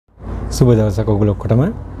සුබ දවසක් ඔයගොල්ලෝ ඔක්කොටම.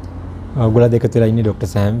 ඔයගොල්ලෝ දෙක තුලා ඉන්නේ ડોક્ટર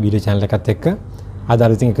සෑම් වීඩියෝ channel එකත් එක්ක. අද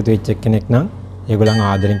අලුතින් එකතු වෙච්ච කෙනෙක් නම් ඒගොල්ලන්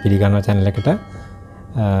ආදරෙන් පිළිගන්නවා channel එකට.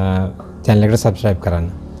 channel එකට subscribe කරන්න.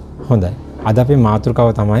 හොඳයි. අද අපේ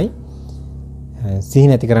මාතෘකාව තමයි සිහි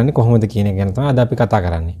නැති කරන්නේ කොහොමද කියන එක ගැන තමයි අද අපි කතා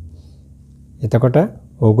කරන්නේ. එතකොට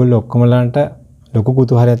ඕගොල්ලෝ ඔක්කොමලන්ට ලොකු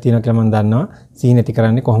කුතුහලයක් තියෙනවා කියලා මම දන්නවා සිහි නැති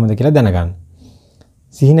කරන්නේ කොහොමද කියලා දැනගන්න.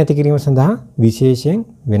 සිහි නැති කිරීම සඳහා විශේෂයෙන්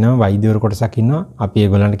වෙනම වෛද්‍යවරු කොටසක් ඉන්නවා. අපි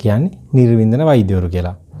ඒගොල්ලන්ට කියන්නේ නිර්වින්දන වෛද්‍යවරු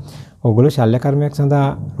කියලා. ඕගොල්ලෝ ශල්‍ය කර්මයක් සඳහා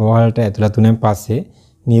රෝහලට ඇතුළත් වුණෙන් පස්සේ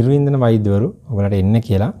නිර්වින්දන වෛද්‍යවරු ඕගොල්ලන්ට එන්න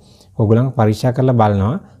කියලා ඕගොල්ලන් පරීක්ෂා කරලා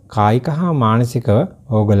බලනවා කායික හා මානසිකව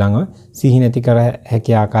ඕගොල්ලන්ව සිහි නැති කර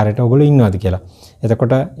හැකි ආකාරයට ඕගොල්ලෝ ඉන්නවද කියලා.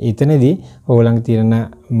 එතකොට එතනදී ඕගොල්ලන්ගේ තියෙන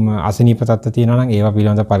අසනීප තත්ත්ව තියෙනවා නම් ඒවා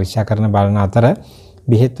පිළිබඳව පරීක්ෂා කරන බලන අතර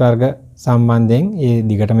බෙහෙත් වර්ග සම්බන්ධයෙන් ඒ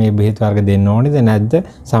දිගට මේ බෙහෙත් වර්ග දෙන්න ඕනේද නැද්ද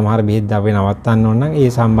සමහර බෙහෙත් දාපේ නවත්තන්න ඕන නම් ඒ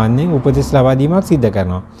සම්බන්ධයෙන් උපදෙස් ලබා දීමක් සිදු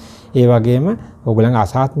කරනවා. ඒ වගේම ඕගොල්ලන්ගේ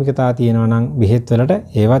අසාත්මිකතාව තියෙනවා නම් බෙහෙත් වලට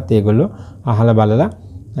ඒවත් ඒගොල්ලෝ අහලා බලලා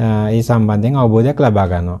ඒ සම්බන්ධයෙන් අවබෝධයක් ලබා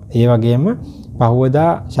ගන්නවා. ඒ වගේම පහවදා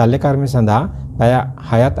ශල්‍ය කර්ම සඳහා පැය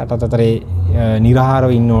 6ත් 8ත් අතර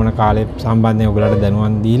නිරහාරව ඉන්න ඕන කාලය සම්බන්ධයෙන් ඕගොල්ලන්ට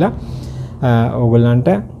දැනුම් දීලා ඕගොල්ලන්ට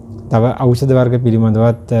තව ඖෂධ වර්ග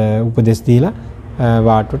පිළිබඳවත් උපදෙස් දීලා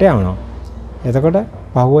වාට්ටුවට යවනවා. එතකොට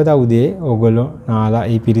පහවදා උදේ ඕගොල්ලෝ නාලා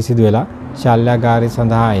ඒ පිරිසිදු වෙලා ශල්‍යාගාරය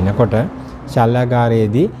සඳහා එනකොට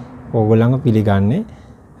ශල්‍යාගාරයේදී ඕගොල්ලන්ව පිළිගන්නේ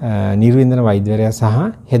නිර්වින්දන වෛද්‍යවරයා සහ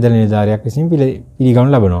හෙදල නිලධාරියක් විසින් පිළිගනු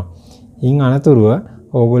ලබනවා. ඉන් අනතුරුව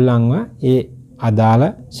ඕගොල්ලන්ව ඒ අදාළ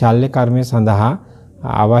ශල්‍ය කර්මය සඳහා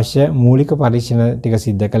අවශ්‍ය මූලික පරීක්ෂණ ටික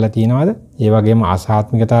සිද්ධ කරලා තියෙනවද? ඒ වගේම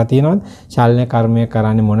අසාත්මිකතාව තියෙනවද? ශල්‍ය කර්මය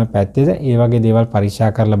කරන්නේ මොන පැත්තේද? ඒ වගේ දේවල්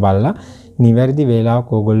පරීක්ෂා කරලා බලලා නිවැරදි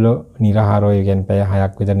වේලාවක ඕගොල්ලෝ නිරහාරව කියන්නේ පැය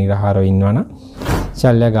 6ක් විතර නිරහාරව ඉන්නවනම්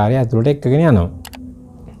ශල්‍යාගාරය ඇතුළට එක්කගෙන යනවා.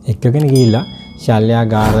 එක්කගෙන ගිහිල්ලා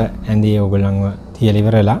ශල්‍යාගාර ඇඳේ ඕගොල්ලන්ව තියලා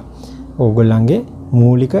ඉවරලා ඕගොල්ලන්ගේ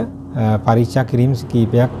මූලික පරීක්ෂා කිරීම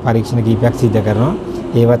පරීක්ෂණ කීපයක් සිදු කරනවා.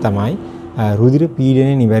 ඒවා තමයි රුධිර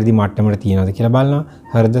පීඩනය නිවැරදි මට්ටමට තියෙනවද කියලා බලනවා.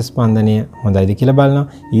 හෘද ස්පන්දනය හොඳයිද කියලා බලනවා.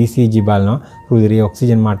 ECG බලනවා. රුධිරයේ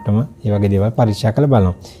ඔක්සිජන් මට්ටම ඒ වගේ දේවල් පරීක්ෂා කරලා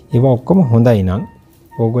බලනවා. ඒවා ඔක්කොම හොඳයි නම්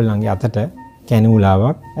ඕගොල්ලන්ගේ අතට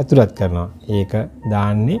කැනූලාවක් ඇතුළත් කරනවා. ඒක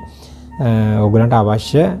දාන්නේ ඕගොල්ලන්ට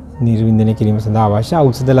අවශ්‍ය නිර්වින්දනය කිරීම සඳහා අවශ්‍ය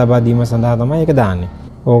ඖෂධ ලබා දීම සඳහා තමයි ඒක දාන්නේ.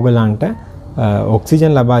 ඕගොල්ලන්ට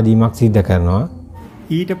ඔක්සිජන් ලබා දීමක් සිදු කරනවා.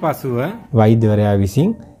 ඊට පසුව වෛද්‍යවරයා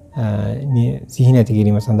විසින් සිහි නැති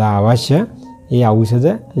කිරීම සඳහා අවශ්‍ය ඒ ඖෂධ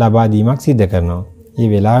ලබා දීමක් සිදු කරනවා. මේ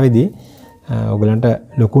වෙලාවේදී ඕගොල්ලන්ට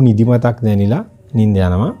ලොකු නිදිමතක් දැනෙලා නිින්ද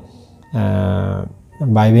යනවා.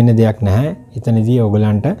 බය වෙන්න දෙයක් නැහැ. එතනදී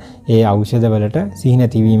ඕගොල්ලන්ට ඒ ඖෂධ වලට සිහි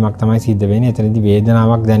නැතිවීමක් තමයි සිද්ධ වෙන්නේ. එතනදී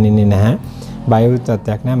වේදනාවක් දැනෙන්නේ නැහැ. බය වූ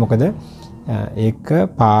තත්ත්වයක් නැහැ. මොකද ඒක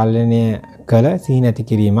පාලනය කළ සිහි නැති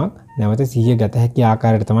කිරීමක්. නැවත සිහිය ගත හැකි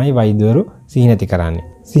ආකාරයට තමයි වෛද්‍යවරු සිහි නැති කරන්නේ.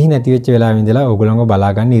 සිහි නැති වෙච්ච වෙලාවෙ ඉඳලා ඕගොල්ලන්ව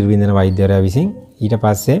බලා ගන්න නිර්වින්දන වෛද්‍යවරයා විසින් ඊට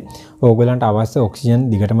පස්සේ ඕගොල්ලන්ට අවශ්‍ය ඔක්සිජන්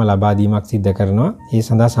දිගටම ලබා දීමක් සිදු කරනවා. ඒ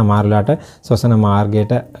සඳහා සමහර වෙලාවට ශ්වසන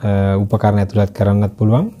මාර්ගයට උපකරණ ඇතුළත් කරන්නත්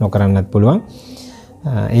පුළුවන්, නොකරන්නත් පුළුවන්.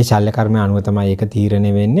 ඒ ශල්‍ය කර්මය අනුව තමයි ඒක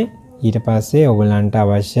තීරණය වෙන්නේ. ඊට පස්සේ ඕගොල්ලන්ට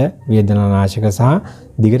අවශ්‍ය වේදනානාශක සහ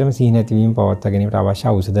දිගටම සිහි නැතිවීම පවත්වා ගැනීමට අවශ්‍ය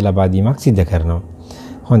ඖෂධ ලබා දීමක් සිදු කරනවා.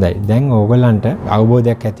 හොඳයි. දැන් ඕගොල්ලන්ට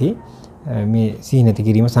අවබෝධයක් ඇති මේ සිහි නැති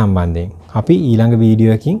කිරීම සම්බන්ධයෙන්. අපි ඊළඟ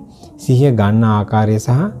වීඩියෝ එකකින් සිහිය ගන්න ආකාරය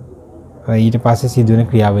සහ ඊට පස්සේ සිදුවෙන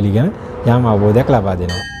ක්‍රියාවලිය ගැන යම් අවබෝධයක් ලබා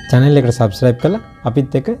දෙනවා. channel එකට subscribe කරලා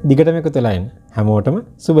අපිත් එක්ක දිගටම එකතු වෙලා ඉන්න. හැමෝටම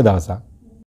සුබ දවසක්.